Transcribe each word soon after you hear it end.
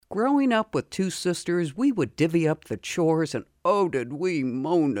Growing up with two sisters, we would divvy up the chores, and oh, did we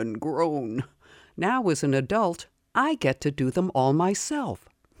moan and groan. Now, as an adult, I get to do them all myself.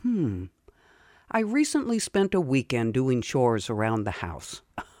 I recently spent a weekend doing chores around the house.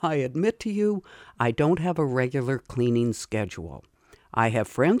 I admit to you, I don't have a regular cleaning schedule. I have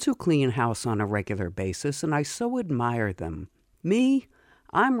friends who clean house on a regular basis, and I so admire them. Me,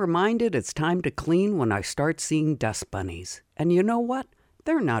 I'm reminded it's time to clean when I start seeing dust bunnies. And you know what?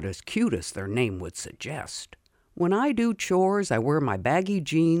 They're not as cute as their name would suggest. When I do chores, I wear my baggy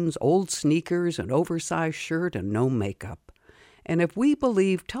jeans, old sneakers, an oversized shirt, and no makeup. And if we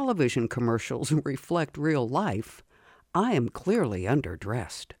believe television commercials reflect real life, I am clearly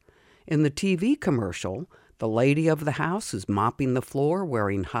underdressed. In the TV commercial, the lady of the house is mopping the floor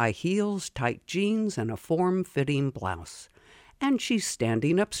wearing high heels, tight jeans, and a form-fitting blouse. And she's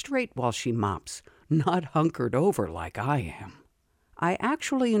standing up straight while she mops, not hunkered over like I am. I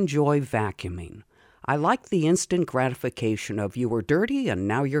actually enjoy vacuuming. I like the instant gratification of you were dirty and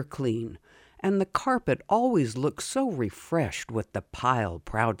now you're clean. And the carpet always looks so refreshed with the pile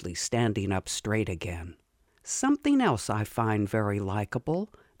proudly standing up straight again. Something else I find very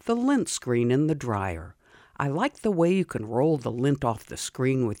likable, the lint screen in the dryer. I like the way you can roll the lint off the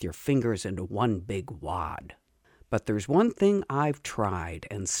screen with your fingers into one big wad. But there's one thing I've tried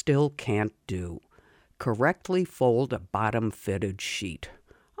and still can't do. Correctly fold a bottom-fitted sheet.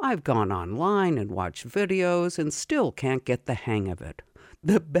 I've gone online and watched videos and still can't get the hang of it.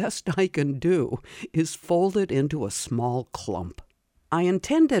 The best I can do is fold it into a small clump. I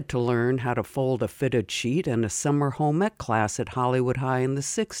intended to learn how to fold a fitted sheet in a summer home ec class at Hollywood High in the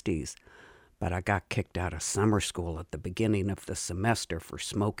 60s, but I got kicked out of summer school at the beginning of the semester for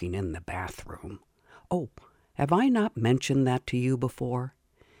smoking in the bathroom. Oh, have I not mentioned that to you before?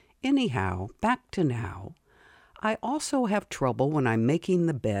 Anyhow, back to now. I also have trouble when I'm making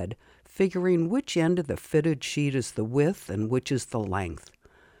the bed, figuring which end of the fitted sheet is the width and which is the length.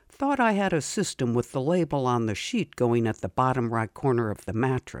 Thought I had a system with the label on the sheet going at the bottom right corner of the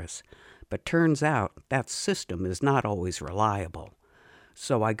mattress, but turns out that system is not always reliable.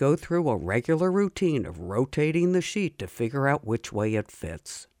 So I go through a regular routine of rotating the sheet to figure out which way it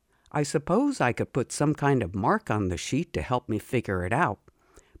fits. I suppose I could put some kind of mark on the sheet to help me figure it out,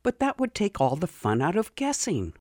 but that would take all the fun out of guessing.